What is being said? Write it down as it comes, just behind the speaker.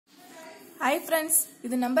Hi friends,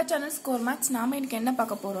 this is number channel score max. நாம இன்னைக்கு என்ன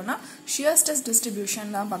பார்க்க போறோம்னா shear stress distribution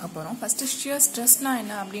தான் பார்க்க போறோம். First shear stress னா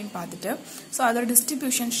என்ன அப்படினு பார்த்துட்டு சோ அதோட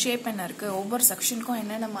distribution shape என்ன இருக்கு, ஒவ்வொரு செக்ஷனுக்கும்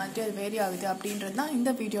என்னென்ன மாதிரி அது வேரி ஆகுது அப்படின்றது தான்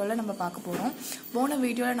இந்த வீடியோல நம்ம பார்க்க போறோம். போன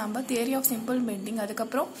வீடியோல நம்ம theory of simple bending அதுக்கு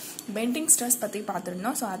அப்புறம் bending stress பத்தி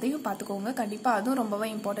பார்த்திருந்தோம். சோ அதையும் பார்த்துக்கோங்க. கண்டிப்பா அதுவும் ரொம்பவே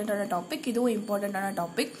இம்பார்ட்டன்ட்டான டாபிக், இதுவும் இம்பார்ட்டன்ட்டான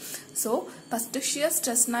topic. So first shear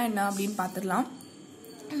stress னா என்ன அப்படினு பார்த்திடலாம்.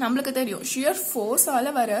 நம்மளுக்கு தெரியும் shear force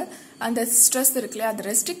ஆல வர அந்த stress இருக்குல அது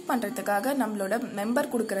ரெஸ்ட்ரிக்ட் பண்றதுக்காக நம்மளோட மெம்பர்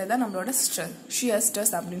கொடுக்கறதா நம்மளோட stress shear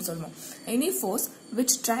stress அப்படினு சொல்லுவோம். any force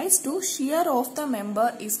which tries to shear off the member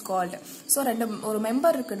is called. so ஒரு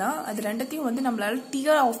மெம்பர் இருக்குனா அது ரெண்டத்தையும் வந்து நம்மளால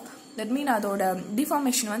tear off, that mean அதோட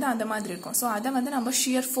deformation வந்து அந்த மாதிரி இருக்கும். so அத வந்து நம்ம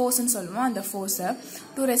shear force னு சொல்லுவோம். அந்த force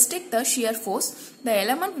to restrict the shear force the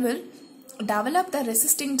element will develop the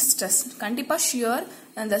resisting stress. கண்டிப்பா shear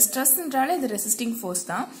and the stress என்றாலே இது resisting force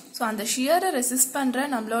தான். so அந்த shear resist பண்ற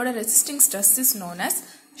நம்மளோட resisting stress is known as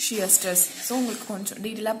shear stress. so உங்களுக்கு கொஞ்சம்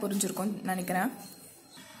டீடைலா புரிஞ்சிருக்கும் நினைக்கிறேன்.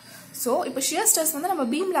 so இப்போ shear stress வந்து நம்ம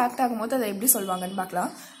beamல ஆக்ட் ஆகும்போது அதை எப்படி சொல்வாங்கன்னு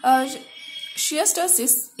பார்க்கலாம். shear stress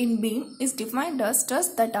is in beam is defined as stress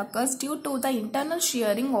that occurs due to the internal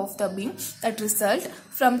shearing of the beam that result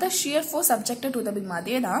from the shear force subjected to the beam.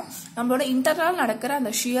 அதேதான் நம்மளோட internal நடக்கிற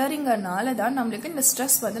அந்த ஷியரிங்னால தான் நமக்கு இந்த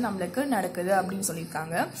ஸ்ட்ரெஸ் வந்து நமக்கு நடக்குது அப்படின்னு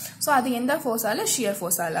சொல்லியிருக்காங்க. ஸோ அது எந்த ஃபோர்ஸால, ஷியர்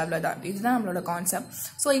ஃபோர்ஸால, அவ்வளோதான். இதுதான் நம்மளோட கான்செப்ட்.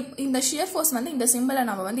 ஸோ இந்த ஷியர் ஃபோர்ஸ் வந்து இந்த சிம்பிளை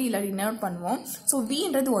நம்ம வந்து இல்லை டினோட் பண்ணுவோம். ஸோ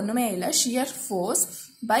வின்றது ஒன்றுமே இல்லை, shear force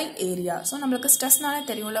by area. so நம்மளுக்கு ஸ்ட்ரெஸ்னால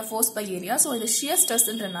தெரியும்ல, ஃபோர்ஸ் பை ஏரியா. ஸோ இது ஷியர்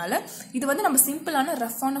ஸ்ட்ரெஸ்ன்றனால இது வந்து நம்ம சிம்பிளான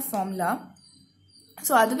ரஃப்பான ஃபார்முலா.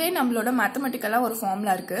 ஸோ அதுவே நம்மளோட மேத்தமெட்டிக்கலாக ஒரு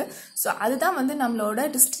ஃபார்முலா இருக்குது. ஸோ அதுதான் வந்து நம்மளோட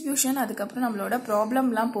டிஸ்ட்ரிபியூஷன் அதுக்கப்புறம் நம்மளோட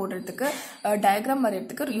ப்ராப்ளம்லாம் போடுறதுக்கு டயக்ராம்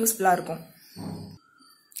வரைகிறதுக்கு யூஸ்ஃபுல்லாக இருக்கும்.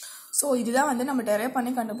 ஸோ இதுதான் வந்து நம்ம டெரைவ்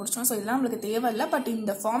பண்ணி கண்டுபிடிச்சோம். ஸோ இதெல்லாம் நம்மளுக்கு தேவையில்லை, பட்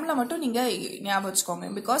இந்த ஃபார்முலா மட்டும் நீங்கள் ஞாபகம் வச்சுக்கோங்க.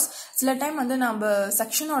 பிகாஸ் சில டைம் வந்து நம்ம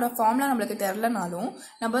செக்ஷனோட ஃபார்முலா நம்மளுக்கு தெரிலனாலும்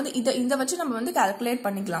நம்ம வந்து இதை வச்சு நம்ம வந்து கால்குலேட்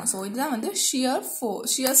பண்ணிக்கலாம். ஸோ இதுதான் வந்து ஷியர்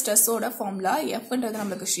ஸ்ட்ரெஸ்ஸோட ஃபார்முலா. எஃப்ன்றது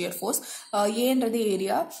நம்மளுக்கு ஷியர் ஃபோர்ஸ், ஏன்றது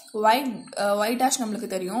ஏரியா, ஒய் டேஷ்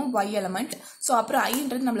நம்மளுக்கு தெரியும், ஒய் எலமெண்ட். ஸோ அப்புறம்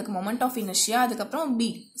ஐன்றது நம்மளுக்கு மொமெண்ட் ஆஃப் இனர்ஷியா, அதுக்கப்புறம்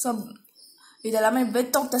பி. ஸோ இது எல்லாமே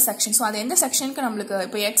width of the section. So அது எந்த செக்ஷனுக்கு நம்மளுக்கு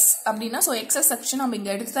இப்போ எக்ஸ் அப்படின்னா, ஸோ எக்ஸஸ் செக்ஷன் நம்ம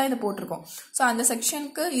இங்கே எடுத்து தான் இதை போட்டிருக்கோம். ஸோ அந்த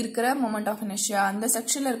செக்ஷனுக்கு இருக்கிற மொமெண்ட் ஆஃப் இனர்ஷியா, அந்த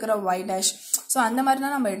செக்ஷனில் இருக்கிற ஒய் டேஷ், ஸோ அந்த மாதிரி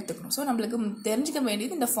தான் நம்ம எடுத்துக்கணும். ஸோ நம்மளுக்கு தெரிஞ்சிக்க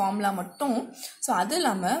வேண்டியது இந்த ஃபார்முலா மட்டும். ஸோ அது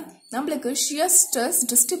இல்லாமல் நம்மளுக்கு ஷியர் ஸ்ட்ரெஸ்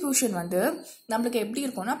டிஸ்ட்ரிபியூஷன் வந்து நம்மளுக்கு எப்படி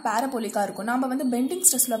இருக்கும்னா பேரபோலிக்காக இருக்கும். நம்ம வந்து பெண்டிங்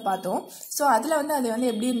ஸ்ட்ரெஸ்ஸில் பார்த்தோம். ஸோ அதில் வந்து அது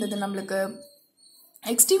வந்து எப்படி இருந்தது, நம்மளுக்கு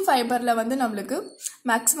எக்ஸ்ட்ரீம் ஃபைபரில் வந்து நம்மளுக்கு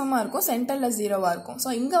மேக்ஸிமமாக இருக்கும், சென்டரில் ஜீரோவாக இருக்கும். ஸோ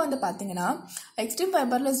இங்கே வந்து பார்த்தீங்கன்னா எக்ஸ்ட்ரீம்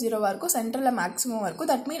ஃபைபரில் ஜீரோவாக இருக்கும், சென்டரில் மேக்ஸிமமாக இருக்கும்.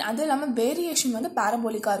 தட் மீன் அது இல்லாமல் வேரியேஷன் வந்து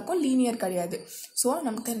பேரபோலிக்காக இருக்கும், லீனியர் கிடையாது. ஸோ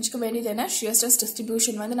நமக்கு தெரிஞ்சுக்க வேண்டியது என்ன, ஷியர் ஸ்ட்ரெஸ்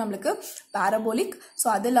டிஸ்ட்ரிபியூஷன் வந்து நம்மளுக்கு பேரபோலிக். ஸோ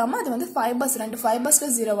அது இல்லாமல் அது வந்து ஃபைபர்ஸ், 2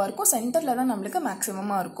 ஃபைபர்ஸில் ஜீரோவாக இருக்கும், சென்டரில் தான் நம்மளுக்கு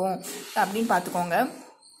மேக்ஸிமமாக இருக்கும் அப்படின்னு பார்த்துக்கோங்க.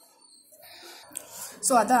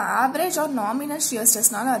 ஸோ அதான் ஆவரேஜ் ஆர் நாமினல் ஷியர்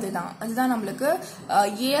ஸ்ட்ரெஸ்னால அதுதான் நம்மளுக்கு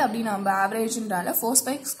ஏ அப்படின்னு நம்ம ஆவரேஜ்ன்றால force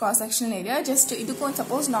by cross sectional area. Just இதுக்கும்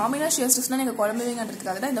சப்போஸ் நாமினல் ஷியர் ஸ்ட்ரெஸ்னால் நீங்கள்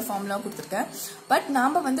குழம்புவீங்கன்றதுக்காக தான் இந்த ஃபார்முலா கொடுத்துருக்கேன். பட்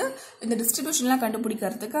நாம் வந்து இந்த டிஸ்ட்ரிபியூஷன்லாம்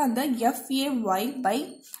கண்டுபிடிக்கிறதுக்கு அந்த FAY by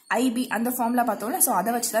IB அந்த ஃபார்முலா பார்த்தோம்ல, ஸோ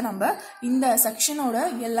அதை வச்சு தான் நம்ம இந்த செக்ஷனோட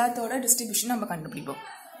எல்லாத்தோட டிஸ்ட்ரிபியூஷன் நம்ம கண்டுபிடிப்போம்.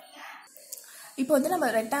 இப்போ வந்து நம்ம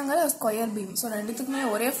ரெக்டாங்கிள் ஸ்கொயர் பீம், ஸோ ரெண்டுத்துக்குமே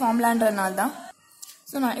ஒரே ஃபார்முலான்றதுனால தான்.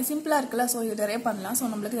 ஸோ நான் சிம்பிளாக இருக்குல்ல, ஸோ இது நிறைய பண்ணலாம். ஸோ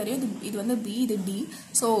நம்மளுக்கு தெரியும் இது வந்து பி, இது டி.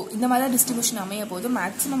 ஸோ இந்த மாதிரி தான் டிஸ்ட்ரிபியூஷன் அமைய போது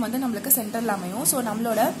மேக்ஸிமம் வந்து நம்மளுக்கு சென்டரில் அமையும். ஸோ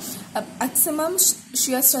நம்மளோட மேக்ஸிமம்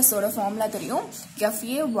ஷியர் ஸ்ட்ரெஸ்ஸோட ஃபார்முலா தெரியும்,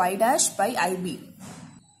 FAY dash by IB.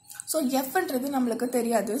 So எஃப்ன்றது நம்மளுக்கு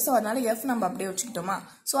தெரியாது. ஸோ அதனால எஃப் நம்ம அப்படியே வச்சுக்கிட்டோமா.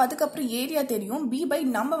 ஸோ அதுக்கப்புறம் ஏரியா தெரியும், பி பை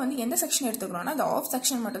நம்ம வந்து எந்த செக்ஷன் எடுத்துக்கிறோம்னா அந்த ஆஃப்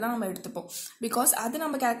செக்ஷன் மட்டும் தான் நம்ம எடுத்துப்போம். பிகாஸ் அது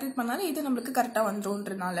நம்ம கேல்குலேட் பண்ணாலும் இது நம்மளுக்கு கரெக்டாக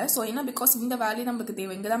வந்துடும்ன்றனால. ஸோ ஏன்னா பிகாஸ் இந்த வேல்யூ நம்மளுக்கு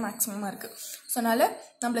தேவை, இங்கே தான் மேக்ஸிமமாக இருக்குது. ஸோ அதனால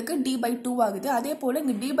நம்மளுக்கு D/2 ஆகுது. அதே போல்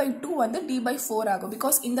இங்கே D/2 வந்து D/4 ஆகும்,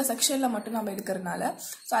 பிகாஸ் இந்த செக்ஷனில் மட்டும் நம்ம எடுக்கிறதுனால.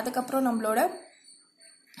 ஸோ அதுக்கப்புறம் நம்மளோட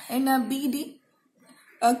என்ன BD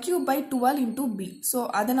Q/12 into B. So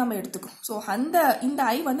அதை நம்ம எடுத்துக்கிறோம். ஸோ இந்த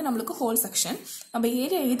ஐ வந்து நம்மளுக்கு ஹோல் செக்ஷன். நம்ம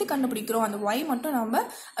ஏரியா எது கண்டுபிடிக்கிறோம், அந்த ஒய் மட்டும் நம்ம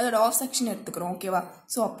அதோட ஆஃப் செக்ஷன் எடுத்துக்கிறோம். ஓகேவா.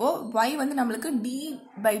 ஸோ அப்போது ஒய் வந்து நம்மளுக்கு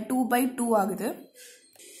D/2/2 ஆகுது.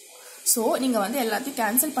 ஸோ நீங்கள் வந்து எல்லாத்தையும்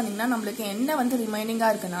கேன்சல் பண்ணிங்கன்னா நம்மளுக்கு என்ன வந்து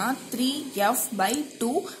ரிமைனிங்காக இருக்குன்னா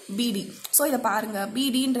 3F/2 BD. ஸோ இதை பாருங்கள்,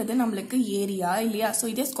 BDன்றது நம்மளுக்கு ஏரியா இல்லையா. ஸோ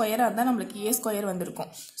இதே ஸ்கொயராக இருந்தால் நம்மளுக்கு A ஸ்கொயர்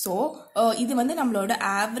வந்திருக்கும். ஸோ இது வந்து நம்மளோட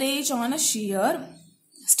ஆவரேஜான ஷியர்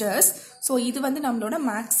ஸ்ட்ரெஸ். ஸோ இது வந்து நம்மளோட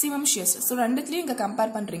மேக்ஸிமம் ஷியர் ஸ்ட்ரெஸ். ஸோ ரெண்டுத்துலையும் இங்கே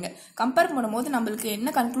கம்பேர் பண்ணுறீங்க. கம்பேர் பண்ணும்போது நம்மளுக்கு என்ன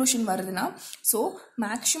கன்க்ளூஷன் வருதுன்னா, so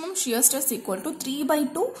maximum shear stress equal to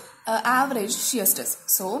 3/2 average shear stress.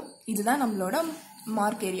 So இதுதான் நம்மளோட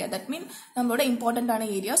மார்க் ஏரியா. தட் மீன் நம்மளோட இம்பார்ட்டண்ட்டான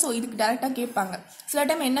ஏரியா. ஸோ இதுக்கு டேரெக்டாக கேட்பாங்க. சில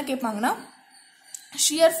டைம் என்ன கேட்பாங்கன்னா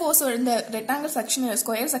ஷியர் ஃபோர்ஸ் இந்த rectangle section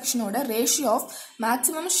square செக்ஷனோட ratio of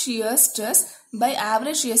maximum shear stress by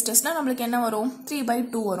average shear ஸ்ட்ரெஸ்னா நம்மளுக்கு என்ன வரும்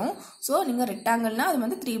 3/2 வரும். ஸோ நீங்கள் ரெக்டாங்கிள்னா அது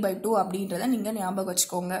வந்து 3/2 அப்படின்றத நீங்கள் ஞாபகம்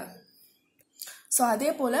வச்சுக்கோங்க. ஸோ அதே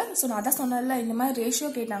போல் நான் அதான் சொன்னதில்ல, இந்த மாதிரி ரேஷியோ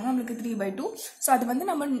கேட்டாங்க நம்மளுக்கு 3/2. ஸோ அது வந்து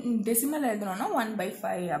நம்ம டெசிமல் எழுதணும்னா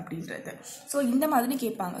 1/5 அப்படின்றது. ஸோ இந்த மாதிரி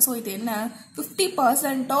கேட்பாங்க. ஸோ இது என்ன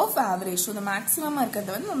 50% ஆஃப் ஆவரேஜ். ஸோ இந்த மேக்ஸிமமாக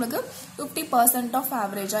இருக்கிறது வந்து நம்மளுக்கு 50% ஆஃப்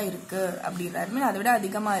ஆவரேஜாக இருக்குது அப்படின்றாரு. மீன் அதை விட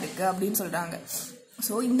அதிகமாக இருக்குது அப்படின்னு சொல்கிறாங்க.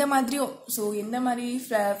 ஸோ இந்த மாதிரியோ எந்த மாதிரி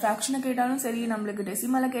ஃப்ராக்ஷனை கேட்டாலும் சரி, நம்மளுக்கு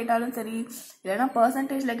டெசிமலை கேட்டாலும் சரி, இல்லைன்னா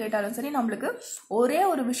பர்சன்டேஜில் கேட்டாலும் சரி, நம்மளுக்கு ஒரே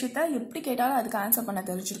ஒரு விஷயத்த எப்படி கேட்டாலும் அதுக்கு ஆன்சர் பண்ண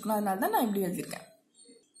தெரிஞ்சிருக்கணும். அதனால தான் நான் இப்படி எழுதியிருக்கேன்.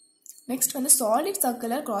 நெக்ஸ்ட் வந்து solid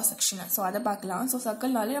circular cross section. So அதை பார்க்கலாம். ஸோ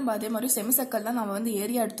சர்க்கிள்னாலே நம்ம அதே மாதிரி செமி சர்க்கிள் தான் நம்ம வந்து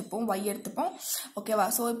ஏரியா எடுத்துப்போம், y எடுத்துப்போம். ஓகேவா?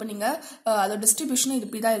 ஸோ இப்போ நீங்கள் அதோட டிஸ்ட்ரிபியூஷன்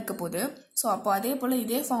இப்படி தான் இருக்க போகுது. ஸோ அப்போ அதே போல்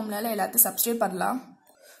இதே ஃபார்முலாவில் எல்லாத்தையும் சப்ஸ்டிட்யூட் பண்ணலாம்.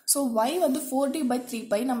 ஸோ y வந்து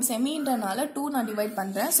 4d/3π, நம்ம செமின்றனால 2 நான் டிவைட்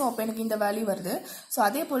பண்ணுறேன். ஸோ அப்போ எனக்கு இந்த வேல்யூ வருது. ஸோ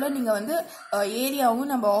அதே போல் நீங்கள் வந்து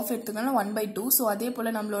ஏரியாவும் நம்ம ஆஃப் எடுத்துக்கணும் 1/2. ஸோ அதே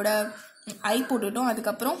போல் நம்மளோட I போட்டுட்டோம்.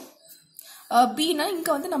 அதுக்கப்புறம் bனா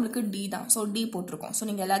இங்கே வந்து நம்மளுக்கு d தான். ஸோ d போட்டிருக்கோம். ஸோ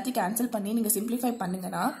நீங்கள் எல்லாத்தையும் கேன்சல் பண்ணி நீங்கள் சிம்பிளிஃபை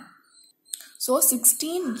பண்ணிங்கன்னா ஸோ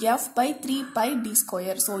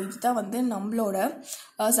 16f/3πd². ஸோ இதுதான் வந்து நம்மளோட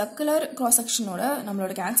சர்க்குலர் கிராஸ் செக்ஷனோட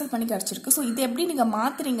நம்மளோட கேன்சல் பண்ணி கிடச்சிருக்கு. ஸோ இது எப்படி நீங்கள்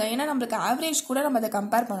மாற்றுறீங்க? ஏன்னா நம்மளுக்கு ஆவரேஜ் கூட நம்ம அதை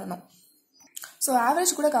கம்பேர் பண்ணணும். ஸோ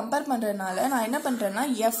ஆவரேஜ் கூட கம்பேர் பண்ணுறதுனால நான் என்ன பண்ணுறேன்னா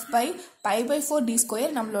f/π/4d²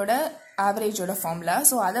 நம்மளோட ஆவரேஜோட ஃபார்முலா.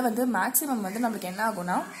 ஸோ அதை வந்து மேக்ஸிமம் வந்து நம்மளுக்கு என்ன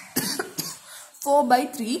ஆகும்னா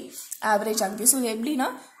 4/3 ஆவரேஜ் ஆகுது. ஸோ இது எப்படின்னா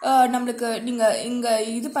நம்மளுக்கு நீங்கள் இங்கே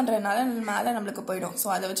இது பண்ணுறதுனால மேலே நம்மளுக்கு போயிடும். ஸோ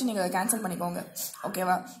அதை வச்சு நீங்கள் கேன்சல் பண்ணிக்கோங்க.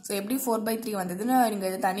 ஓகேவா? ஸோ எப்படி 4/3 வந்ததுன்னு நீங்கள்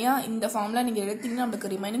இது தனியாக இந்த ஃபார்முலா நீங்கள் எடுத்தீங்கன்னா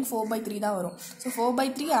நம்மளுக்கு ரிமைனிங் 4/3 தான் வரும். So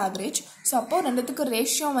 4/3 average. ஸோ அப்போது ரெண்டுத்துக்கு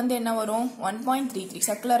ரேஷியோ வந்து என்ன வரும் 1.33.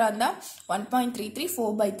 சர்க்குலராக இருந்தால் 1.33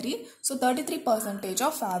 4/3. So 33%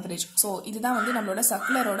 of average. ஸோ இதுதான் வந்து நம்மளோட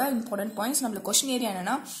சர்க்குலரோட இம்பார்ட்டன்ட் பாயிண்ட்ஸ். நம்மளுக்கு கொஸ்டின் ஏரியா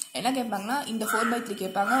என்னன்னா என்ன கேட்பாங்கன்னா இந்த 4/3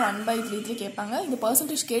 கேட்பாங்க, 1/33 கேட்பாங்க. இந்த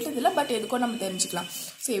பர்சன்டேஜ் கேட்டதில்லை, பட் எதுக்கோ நம்ம தெரிஞ்சுக்கலாம்.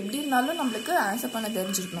 ஸோ எப்படி இருந்தாலும் நம்மளுக்கு ஆன்சர் பண்ண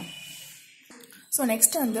தெரிஞ்சிருக்கணும். ஸோ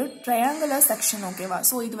நெக்ஸ்ட் வந்து ட்ரையாங்குலர் செக்ஷன். ஓகேவா?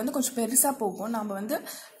 ஸோ இது வந்து கொஞ்சம் பெருசாக போகும். நம்ம வந்து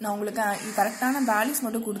நான் உங்களுக்கு கரெக்டான வேல்யூஸ்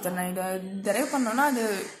மட்டும் கொடுத்துட்றேன். இதை டெரைவ் பண்ணோன்னா அது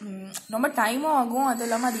ரொம்ப டைமும் ஆகும். அது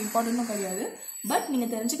இல்லாமல் அது இம்பார்ட்டண்ட்டும் கிடையாது. பட்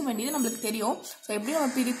நீங்கள் தெரிஞ்சுக்க வேண்டியது நம்மளுக்கு தெரியும். ஸோ எப்படி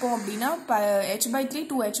நம்ம பிரிப்போம் அப்படின்னா h/3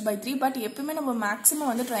 to h/3. பட் எப்பவுமே நம்ம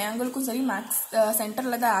மேக்ஸிமம் வந்து ட்ரையாங்கிளுக்கும் சரி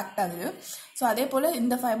சென்டரில் தான் ஆக்ட் ஆகுது. ஸோ அதே போல்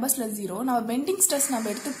இந்த ஃபைபர்ஸில் 0 நம்ம பெண்டிங் ஸ்ட்ரெஸ் நம்ம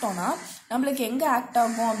எடுத்துக்கிட்டோம்னா நம்மளுக்கு எங்கே ஆக்ட்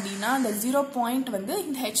ஆகும் அப்படின்னா அந்த 0 பாயிண்ட் வந்து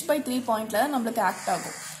இந்த h/3 பாயிண்டில் தான் நம்மளுக்கு ஆக்ட்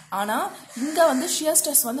ஆகும். ஆனால் இங்கே வந்து ஷியர்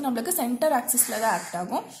ஸ்ட்ரெஸ் வந்து நம்மளுக்கு சென்டர் ஆக்சிஸில் தான் ஆக்ட்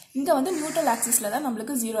ஆகும். இங்கே வந்து நியூட்ரல் ஆக்சிஸில் தான்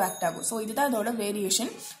நம்மளுக்கு 0 ஆக்ட் ஆகும். ஸோ இதுதான் இதோட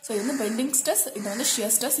வேரியேஷன். ஸோ இது வந்து பெண்டிங் ஸ்ட்ரெஸ், இது வந்து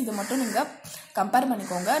ஷியர் ஸ்ட்ரெஸ். இது மட்டும் நீங்கள் கம்பேர்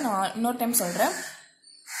பண்ணிக்கோங்க. நான் இன்னொரு டைம் சொல்கிறேன்.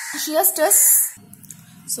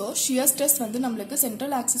 ஷியர் ஸ்ட்ரெஸ் வந்து நம்மளுக்கு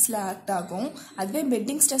சென்ட்ரல் ஆக்சிஸில் ஆக்ட் ஆகும். அதுவே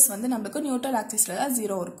பெண்டிங் ஸ்ட்ரெஸ் வந்து நம்மளுக்கு நியூட்ரல் ஆக்சிஸில் தான்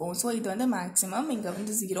 0 இருக்கும். ஸோ இது வந்து மேக்ஸிமம் இங்கே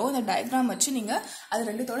வந்து 0. இந்த டயக்ராம் வச்சு நீங்கள் அது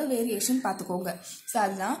ரெண்டுத்தோட வேரியேஷன் பார்த்துக்கோங்க. ஸோ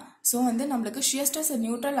அதுதான். ஸோ வந்து நம்மளுக்கு ஷியர் ஸ்ட்ரெஸ்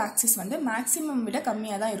நியூட்ரல் ஆக்சிஸ் வந்து மேக்ஸிமம் விட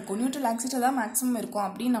கம்மியாக தான் இருக்கும். நியூட்ரல் ஆக்சிஸில் தான் மேக்ஸிமம் இருக்கும்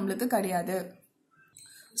அப்படின்னு நம்மளுக்கு கிடையாது.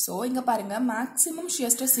 ஸோ இங்கே பாருங்கள், maximum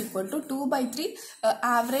shear stress equal to 2/3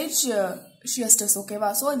 average shear stress. ஓகேவா?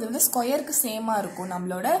 ஸோ இது வந்து ஸ்கொயருக்கு சேமாக இருக்கும்.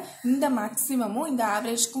 நம்மளோட இந்த மேக்ஸிமமும் இந்த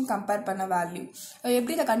ஆவரேஜ்க்கும் கம்பேர் பண்ண வேல்யூ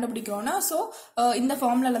எப்படி இதை கண்டுபிடிக்கிறோம்னா ஸோ இந்த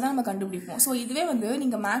ஃபார்முலாவில் தான் நம்ம கண்டுபிடிப்போம். ஸோ இதுவே வந்து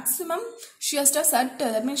நீங்கள் maximum shear stress at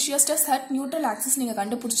that means shear stress at neutral axis நீங்கள்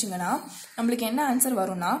கண்டுபிடிச்சிங்கன்னா நம்மளுக்கு என்ன ஆன்சர்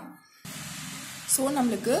வரும்னா ஸோ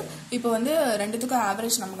நம்மளுக்கு இப்போ வந்து ரெண்டுத்துக்கும்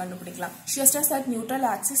ஆவரேஜ் நம்ம கண்டுபிடிக்கலாம். Shear stress at neutral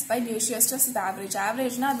axis by shear stress இது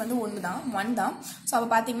ஆவரேஜ்னா அது வந்து 1 தான். ஸோ அப்போ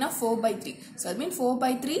பார்த்தீங்கன்னா 4/3. ஸோ அது மீன்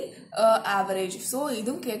 4/3 ஆவரேஜ். ஸோ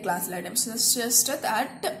இதுவும் கேட்கலாம் சில time. Shear stress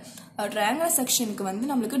at triangular செக்ஷனுக்கு வந்து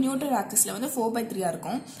நம்மளுக்கு நியூட்ரல் ஆக்சிஸில் வந்து 4/3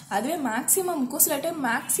 இருக்கும். அதுவே மேக்ஸிமமுக்கும் சில டைம்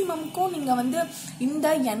மேக்ஸிமமுக்கும் நீங்கள் வந்து இந்த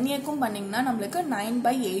NAக்கும் பண்ணிங்கன்னா நம்மளுக்கு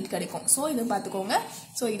 9/8 கிடைக்கும். ஸோ இதுவும் பார்த்துக்கோங்க.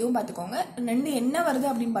 ஸோ இதுவும் பார்த்துக்கோங்க. ரெண்டு என்ன வருது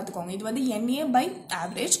அப்படின்னு பார்த்துக்கோங்க. இது வந்து NA பை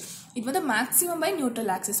ஆவரேஜ், இது வந்து மேக்ஸிமம் பை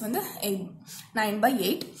நியூட்ரல் ஆக்சிஸ் வந்து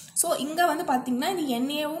 9/8. ஸோ இங்கே வந்து பார்த்தீங்கன்னா இந்த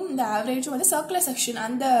NAவும் இந்த ஆவரேஜும் வந்து சர்க்குலர் செக்ஷன்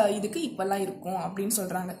அந்த இதுக்கு ஈக்குவலாக இருக்கும் அப்படின்னு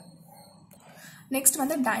சொல்கிறாங்க. நெக்ஸ்ட்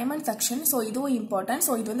வந்து டைமண்ட் செக்ஷன். ஸோ இதுவும் இம்பார்ட்டன்ட்.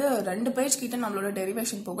 ஸோ இது வந்து 2 பேஜ் கிட்ட நம்மளோட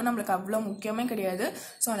டெரிவேஷன் போகும். நம்மளுக்கு அவ்வளோ முக்கியமே கிடையாது.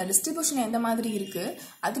 ஸோ அந்த டிஸ்ட்ரிபியூஷன் எந்த மாதிரி இருக்குது,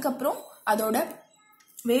 அதுக்கப்புறம் அதோட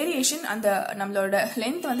வேரியேஷன் அந்த நம்மளோட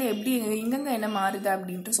லென்த் வந்து எப்படி இங்கங்க என்ன மாறுது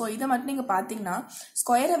அப்படின்ட்டு. ஸோ இதை மட்டும் நீங்கள் பார்த்தீங்கன்னா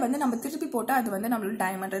ஸ்கொயரை வந்து நம்ம திருப்பி போட்டால் அது வந்து நம்மளோட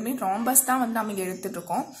டைமண்ட் மீன் ராம்பஸ் தான் வந்து நம்ம இங்கே எடுத்துகிட்டு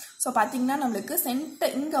இருக்கோம். ஸோ பார்த்தீங்கன்னா நம்மளுக்கு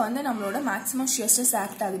சென்டர் இங்கே வந்து நம்மளோட மேக்ஸிமம் ஷியர் ஸ்ட்ரெஸ்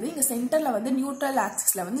ஆக்ட் ஆகுது. இங்கே சென்டரில் வந்து நியூட்ரல்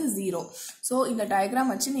ஆக்சிஸில் வந்து 0. ஸோ இந்த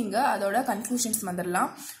டயக்ராம் வச்சு நீங்கள் அதோட கன்க்ளூஷன்ஸ்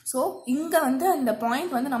வந்துடலாம். ஸோ இங்கே வந்து அந்த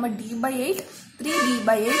பாயிண்ட் வந்து நம்ம d/8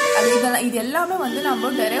 3d/8 இது எல்லாமே வந்து நம்ம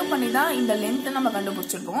டெரைவ் பண்ணி தான் இந்த லென்த்தை நம்ம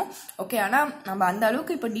கண்டுபிடிச்சிருக்கோம். ஓகே, ஆனால் நம்ம அந்த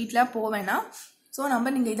அளவுக்கு இப்போ டீட்டெயிலாக போவேன்னா ஸோ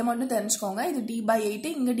நம்ம நீங்கள் இதை மட்டும் தெரிஞ்சுக்கோங்க. இது d/8,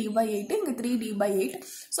 இங்கே d/8, இங்கே 3d/8.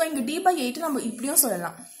 ஸோ இங்கே d/8 நம்ம இப்படியும்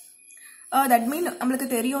சொல்லலாம். தட் மீன் நம்மளுக்கு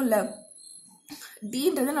தெரியும்ல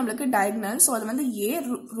dன்றது நம்மளுக்கு டயக்னல். ஸோ அது வந்து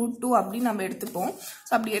a√2 அப்படின்னு நம்ம எடுத்துப்போம்.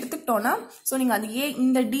 ஸோ அப்படி எடுத்துக்கிட்டோன்னா ஸோ நீங்கள் அது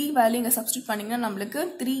இந்த d வேல்யூ இங்கே சப்ஸ்டியூட் பண்ணிங்கன்னா நம்மளுக்கு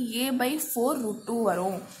 3a/4√2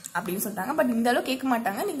 வரும் அப்படின்னு சொல்லிட்டாங்க. பட் இந்த அளவு கேட்க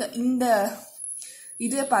மாட்டாங்க. நீங்கள் இந்த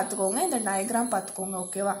இதை பார்த்துக்கோங்க, இந்த டயக்ராம் பார்த்துக்கோங்க.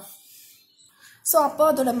 ஓகேவா? ஸோ அப்போ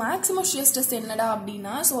அதோட மேக்ஸிமம் ஷியர் ஸ்ட்ரெஸ் என்னடா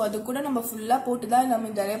அப்படின்னா ஸோ அது கூட நம்ம ஃபுல்லாக போட்டு தான் நம்ம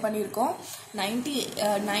டெரைவ் பண்ணியிருக்கோம்.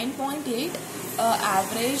 9.8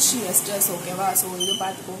 ஆவரேஜ் ஷியர் ஸ்ட்ரெஸ். ஓகேவா? ஸோ இது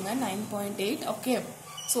பார்த்துக்கோங்க 9.8. ஓகே,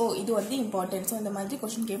 ஸோ இது வந்து இம்பார்ட்டன்ட். ஸோ இந்த மாதிரி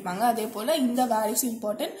கொஸ்டின் கேட்பாங்க. அதே போல் இந்த வேல்யூஸ்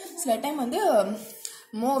இம்பார்ட்டன்ட். சில டைம் வந்து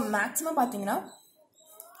மேக்ஸிமம் பார்த்தீங்கன்னா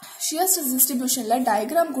ஷியர் ஸ்ட்ரெஸ் டிஸ்ட்ரிபியூஷனில்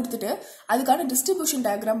டயக்ராம் கொடுத்துட்டு அதுக்கான டிஸ்ட்ரிபியூஷன்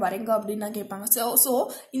டயக்ராம் வரைங்க அப்படின்னு தான் கேட்பாங்க. ஸோ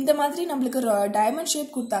இந்த மாதிரி நம்மளுக்கு டைமண்ட்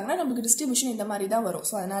ஷேப் கொடுத்தாங்கன்னா நம்மளுக்கு டிஸ்ட்ரிபியூஷன் இந்த மாதிரி தான் வரும்.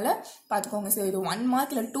 ஸோ அதனால் பார்த்துக்கோங்க. ஸோ இது 1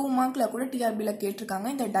 மார்க்கில் 2 மார்க்கில் கூட டிஆர்பியில் கேட்டிருக்காங்க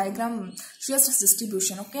இந்த diagram shear stress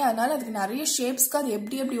distribution. Okay, அதனால் அதுக்கு நிறைய ஷேப்ஸ்க்கு அது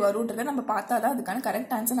எப்படி வரும்ன்றதை நம்ம பார்த்தா தான் அதுக்கான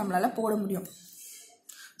கரெக்ட் ஆன்சர் நம்மளால் போட முடியும்.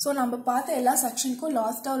 ஸோ நம்ம பார்த்த எல்லா செக்ஷனுக்கும்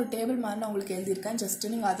லாஸ்ட்டாக ஒரு டேபிள் மாதிரி நான் உங்களுக்கு எழுதியிருக்கேன். ஜஸ்ட்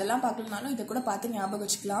நீங்கள் அதெல்லாம் பார்க்கலனாலும் இதை கூட பார்த்து ஞாபகம்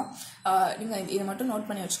வச்சுக்கலாம். நீங்கள் இதை மட்டும் நோட்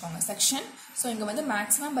பண்ணி வச்சுக்கோங்க. செக்ஷன். ஸோ இங்கே வந்து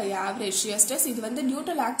maximum by average shear stress. இது வந்து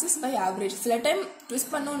நியூட்ரல் ஆக்சிஸ் பை ஆவரேஜ். சில டைம்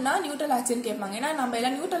ட்விஸ்ட் பண்ணோம்னா நியூட்ரல் ஆக்சிஸ்ன்னு கேட்பாங்க. ஏன்னா நம்ம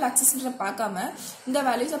எல்லாம் நியூட்ரல் ஆக்சிஸ்ன்ற பார்க்காம இந்த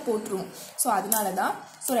வேல்யூஸை போட்டுருவோம். ஸோ அதனால தான்.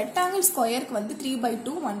 ஸோ ரெக்டாங்கிள் ஸ்கொயருக்கு வந்து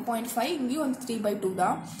 3/2 1.5, இங்கேயும் வந்து 3/2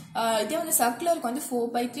 தான். இதே வந்து சர்க்குலருக்கு வந்து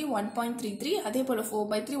 4/3 1.33, அதே போல்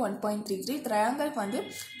 4/3 1.33. ட்ரையாங்கிளுக்கு வந்து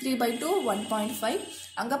 3/2 1.5,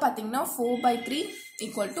 அங்கே பார்த்தீங்கன்னா 4/3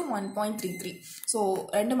 = 1.33. ஸோ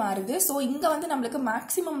ரெண்டு மாறுது. ஸோ இங்கே வந்து நம்மளுக்கு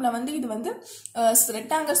மேக்ஸிமமில் வந்து இது வந்து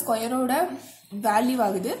ரெக்டாங்கிள் ஸ்கொயரோட வேல்யூ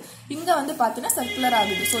ஆகுது. இங்கே வந்து பார்த்தீங்கன்னா சர்க்குலர்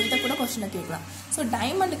ஆகுது. ஸோ இதை கூட கொஸ்டினை கேட்கலாம். ஸோ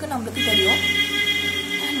டைமண்டுக்கு நம்மளுக்கு தெரியும்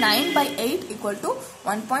 9/8 =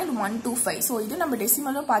 1.125. ஸோ இது நம்ம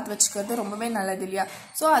டெசிமலும் பார்த்து வச்சுக்கிறது ரொம்பவே நல்லது இல்லையா?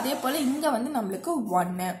 ஸோ அதே போல் இங்கே வந்து நம்மளுக்கு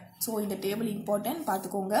 1. ஸோ இந்த டேபிள் இம்பார்ட்டன்ட்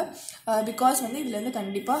பார்த்துக்கோங்க. பிகாஸ் வந்து இதுலேருந்து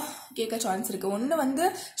கண்டிப்பாக கேட்க சான்ஸ் இருக்குது. ஒன்று வந்து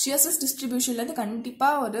ஷியர் ஸ்ட்ரெஸ் டிஸ்ட்ரிபியூஷன்லேருந்து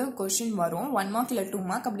கண்டிப்பாக ஒரு கொஷின் வரும். 1 மார்க் இல்லை 2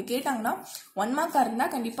 மார்க். அப்படி கேட்டாங்கன்னா 1 மார்க்காக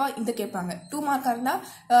இருந்தால் கண்டிப்பாக இதை கேட்பாங்க. 2 மார்க்காக இருந்தால்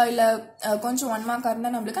இல்லை கொஞ்சம் 1 மார்க்காக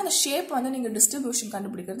இருந்தால் நம்மளுக்கு அந்த ஷேப் வந்து நீங்கள் டிஸ்ட்ரிபியூஷன்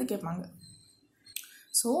கண்டுபிடிக்கிறது கேட்பாங்க.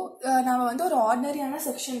 ஸோ நம்ம வந்து ஒரு ஆர்டினரியான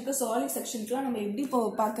செக்ஷனுக்கு சாலிட் செக்ஷனுக்குலாம் நம்ம எப்படி இப்போ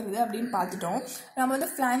பார்க்குறது அப்படின்னு பார்த்துட்டோம். நம்ம வந்து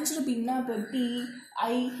ஃப்ளான்ஜ்டு பீம்னா இப்போ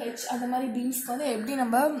TIH அந்த மாதிரி பீம்ஸ்க்கு வந்து எப்படி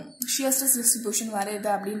நம்ம ஷியர் ஸ்ட்ரெஸ் டிஸ்ட்ரிபியூஷன் வரையுது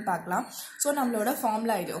அப்படின்னு பார்க்கலாம். ஸோ நம்மளோட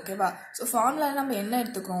ஃபார்முலா இது. ஓகேவா? ஸோ ஃபார்முலாவில் நம்ம என்ன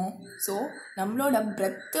எடுத்துக்கிறோம்? ஸோ நம்மளோட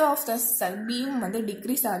பிரெத் ஆஃப் த பீம் வந்து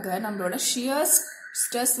டிக்ரீஸ் ஆக நம்மளோட ஷியர்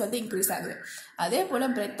ஸ்ட்ரெஸ் வந்து இன்க்ரீஸ் ஆகுது. அதே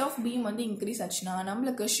போல் பிரெத் ஆஃப் பீம் வந்து இன்க்ரீஸ் ஆச்சுன்னா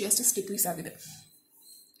நம்மளுக்கு ஷியர் ஸ்ட்ரெஸ் டிக்ரீஸ் ஆகுது.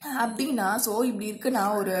 அப்படின்னா ஸோ இப்படி இருக்குன்னா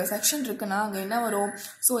ஒரு செக்ஷன் இருக்குன்னா அங்கே என்ன வரும்?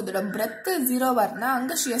 ஸோ இதோட பிரெத்து 0 இருந்தால்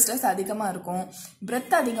அங்கே ஷியர் ஸ்ட்ரெஸ் அதிகமாக இருக்கும்.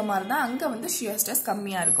 பிரெத் அதிகமாக இருந்தால் அங்கே வந்து ஷியர் ஸ்ட்ரெஸ்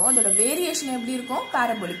கம்மியாக இருக்கும். அதோட வேரியேஷன் எப்படி இருக்கும்?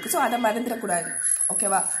 பேரபோலிக். ஸோ அதை மறந்துடக்கூடாது.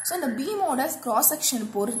 ஓகேவா? ஸோ இந்த பீமோட கிராஸ்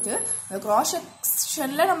செக்ஷன் பொறுத்து கிராஸ்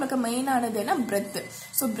செக்ஷனில் நமக்கு மெயினானது என்ன? பிரெத்து.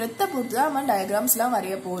 ஸோ பிரெத்தை பொறுத்து தான் நம்ம டயக்ராம்ஸ்லாம்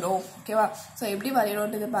வரைய போகிறோம். ஓகேவா? ஸோ எப்படி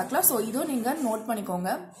வரையறோன்றது பார்க்கலாம். ஸோ இதுவும் நீங்கள் நோட்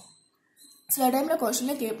பண்ணிக்கோங்க. சில டைமில்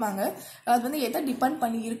கொஸ்டினில் கேட்பாங்க அது வந்து எதை டிபெண்ட்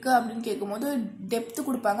பண்ணி இருக்கு அப்படின்னு கேட்கும்போது டெப்த்து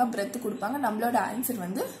கொடுப்பாங்க, பிரெத்து கொடுப்பாங்க. நம்மளோட ஆன்சர்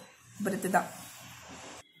வந்து பிரெத்து தான்.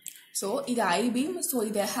 ஸோ இது ஐ பீம். ஸோ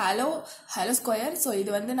இது ஹாலோ ஸ்கொயர். ஸோ இது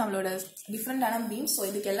வந்து நம்மளோட டிஃப்ரெண்டான பீம். ஸோ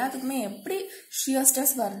இதுக்கு எல்லாத்துக்குமே எப்படி ஷியர்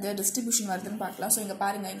ஸ்ட்ரெஸ் வருது, டிஸ்ட்ரிபியூஷன் வருதுன்னு பார்க்கலாம். ஸோ இங்கே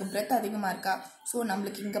பாருங்கள், இங்கே பிரெத் அதிகமாக இருக்கா? ஸோ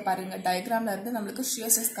நம்மளுக்கு இங்கே பாருங்கள் டயக்ராமில் இருந்து நம்மளுக்கு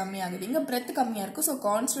ஷியர் ஸ்ட்ரெஸ் கம்மியாகுது. இங்கே பிரெத் கம்மியாக இருக்குது. ஸோ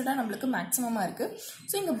கான்ஸ்டண்ட்டாக நம்மளுக்கு மேக்ஸிமமாக இருக்குது.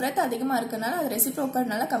 ஸோ இங்கே பிரெத் அதிகமாக இருக்கிறதுனால அது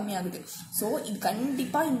ரெசிப்ரோக்கல்னால கம்மியாகுது. ஸோ இது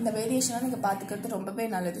கண்டிப்பாக இந்த வேரியேஷனாக நீங்கள் பார்த்துக்கிறது ரொம்பவே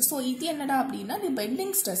நல்லது. ஸோ இது என்னடா அப்படின்னா இது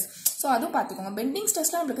பெண்டிங் ஸ்ட்ரெஸ். ஸோ அதுவும் பார்த்துக்கோங்க. பெண்டிங்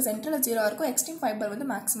ஸ்ட்ரெஸ்லாம் நம்மளுக்கு சென்ட்ரல் 0 இருக்கும். எக்ஸ்ட்ரீம் ஃபைபர் வந்து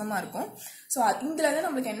மேக்ஸிமமாக இருக்கும். ஸோ இதில் தான்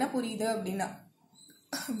நம்மளுக்கு என்ன புரியுது அப்படின்னா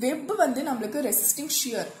வெப் வந்து நம்மளுக்கு ரெசிஸ்டிங்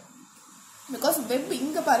ஷியர். பிகாஸ் வெப்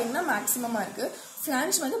இங்கே பாருங்கன்னா மேக்ஸிமமாக இருக்குது.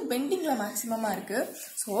 ஃப்ளான்ஜ் வந்து பெண்டிங்கில் மேக்ஸிமமாக இருக்குது.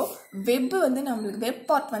 ஸோ வெப் வந்து நம்மளுக்கு வெப்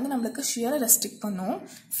பார்ட் வந்து நம்மளுக்கு ஷியரை ரெஸ்ட்ரிக்ட் பண்ணும்.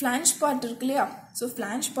 ஃப்ளான்ஜ் பார்ட் இருக்கு இல்லையா? ஸோ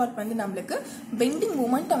ஃப்ளான்ஜ் பார்ட் வந்து நம்மளுக்கு பெண்டிங்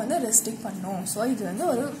மூமெண்ட்டை வந்து ரெஸ்ட்ரிக்ட் பண்ணும். ஸோ இது வந்து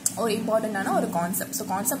ஒரு இம்பார்ட்டண்ட்டான ஒரு கான்செப்ட். ஸோ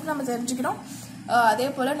கான்செப்ட் நம்ம தெரிஞ்சுக்கிறோம். அதே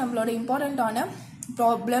போல் நம்மளோட இம்பார்ட்டண்ட்டான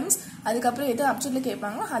ப்ராப்ளம்ஸ் அதுக்கப்புறம் எது அப்செட்டில்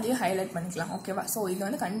கேட்பாங்களோ அதையும் ஹைலைட் பண்ணிக்கலாம் ஓகேவா. ஸோ இது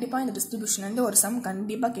வந்து கண்டிப்பாக இந்த டிஸ்ட்ரிபியூஷன் வந்து ஒரு சம்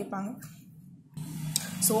கண்டிப்பாக கேட்பாங்க.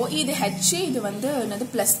 ஸோ இது ஹெச், இது வந்து என்னது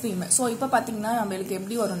ப்ளஸ் பீம். ஸோ இப்போ பார்த்தீங்கன்னா நம்மளுக்கு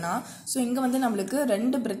எப்படி வரும்னா, ஸோ இங்கே வந்து நம்மளுக்கு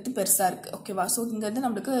 2 பிரெத்து பெருசாக இருக்குது ஓகேவா. ஸோ இங்கே வந்து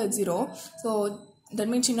நம்மளுக்கு 0, ஸோ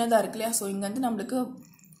தட் மீன் சின்னதாக இருக்கு இல்லையா. ஸோ இங்கே வந்து நம்மளுக்கு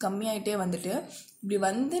கம்மியாயிட்டே வந்துட்டு இப்படி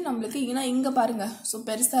வந்து நம்மளுக்கு ஏன்னா இங்கே பாருங்க ஸோ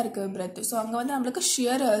பெருசாக இருக்குது பிரெத். ஸோ அங்கே வந்து நம்மளுக்கு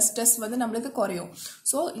ஷியர் ஸ்ட்ரெஸ் வந்து நம்மளுக்கு குறையும்.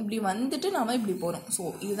 ஸோ இப்படி வந்துட்டு நம்ம இப்படி போகிறோம். ஸோ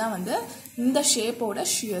இதுதான் வந்து இந்த ஷேப்போட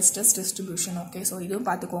shear stress distribution okay. So இதுவும்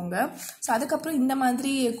பார்த்துக்கோங்க. ஸோ அதுக்கப்புறம் இந்த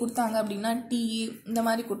மாதிரி கொடுத்தாங்க அப்படின்னா டி இந்த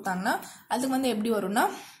மாதிரி கொடுத்தாங்கன்னா அதுக்கு வந்து எப்படி வரும்னா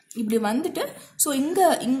இப்படி வந்துட்டு ஸோ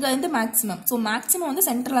இங்கே வந்து மேக்ஸிமம். ஸோ மேக்ஸிமம் வந்து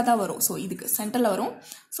சென்டரில் தான் வரும். ஸோ இதுக்கு சென்டரில் வரும்.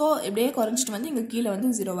 ஸோ இப்படியே குறைஞ்சிட்டு வந்து இங்கே கீழே வந்து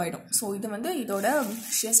 0 ஆகிடும். ஸோ இது வந்து இதோட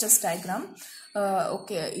ஷியர் ஸ்ட்ரெஸ் டயக்ராம்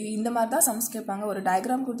ஓகே. இந்த மாதிரி தான் சம்ஸ் கேட்பாங்க. ஒரு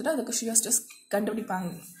டயக்ராம் கொடுத்துட்டு அதுக்கு ஷியர் ஸ்ட்ரெஸ்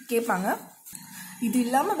கண்டுபிடிப்பாங்க கேட்பாங்க. இது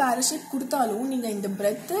இல்லாமல் வேறு ஷேப் கொடுத்தாலும் நீங்கள் இந்த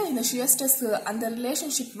பிரெத்து இந்த ஷியர் ஸ்ட்ரெஸ் அந்த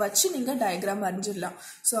ரிலேஷன்ஷிப் வச்சு நீங்கள் டயக்ராம் வரைஞ்சிடலாம்.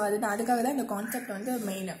 ஸோ அதுக்காக தான் இந்த கான்செப்ட் வந்து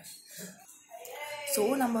மெயின். ஸோ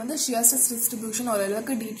நம்ம வந்து ஷியர் ஸ்ட்ரெஸ் டிஸ்ட்ரிபியூஷன்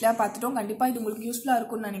ஓரளவுக்கு டீட்டெயிலாக பார்த்துட்டோம். கண்டிப்பாக இது உங்களுக்கு யூஸ்ஃபுல்லாக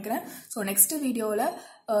இருக்கும்னு நினைக்கிறேன். ஸோ நெக்ஸ்ட் வீடியோவில்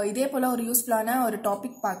இதே போல் ஒரு யூஸ்ஃபுல்லான ஒரு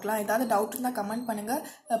டாபிக் பார்க்கலாம். ஏதாவது டவுட் இருந்தால் கமெண்ட் பண்ணுங்கள்.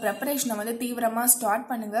 ப்ரிப்பரேஷனை வந்து தீவிரமாக ஸ்டார்ட்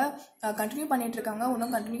பண்ணுங்கள். கண்டினியூ பண்ணிகிட்ருக்காங்க,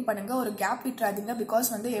 இன்னும் கண்டினியூ பண்ணுங்கள். ஒரு கேப் விட்டுறாதீங்க. பிகாஸ்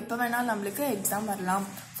வந்து எப்போ வேணாலும் நம்மளுக்கு எக்ஸாம் வரலாம்.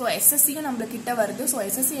 ஸோ எஸ்எஸ்சியும் நம்மளுக்கு கிட்ட வருது. ஸோ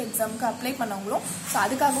எஸ்எஸ்சி எக்ஸாமுக்கு அப்ளை பண்ணவங்களும் ஸோ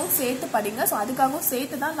அதுக்காகவும் சேர்த்து படிங்க. ஸோ அதுக்காகவும்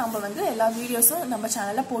சேர்த்து தான் நம்ம வந்து எல்லா வீடியோஸும் நம்ம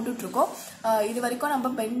சேனலில் போட்டுட்ருக்கோம். இது வரைக்கும்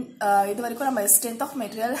நம்ம strength of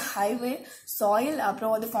material, highway, soil,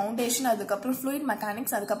 அப்புறம் வந்து ஃபவுண்டேஷன், அதுக்கப்புறம் ஃப்ளூயிட்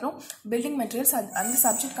மெக்கானிக்ஸ், அதுக்கப்புறம் பில்டிங் மெட்டீரியல்ஸ் அந்த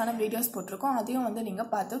சப்ஜெக்ட்கான வீடியோஸ் போட்டிருக்கோம். அதையும் வந்து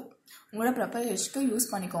நீங்கள் பார்த்து உங்களோட ப்ரிப்பரேஷனுக்கு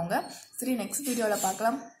யூஸ் பண்ணிக்கோங்க. சரி, நெக்ஸ்ட் வீடியோவில்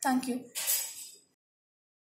பார்க்கலாம். தேங்க்யூ.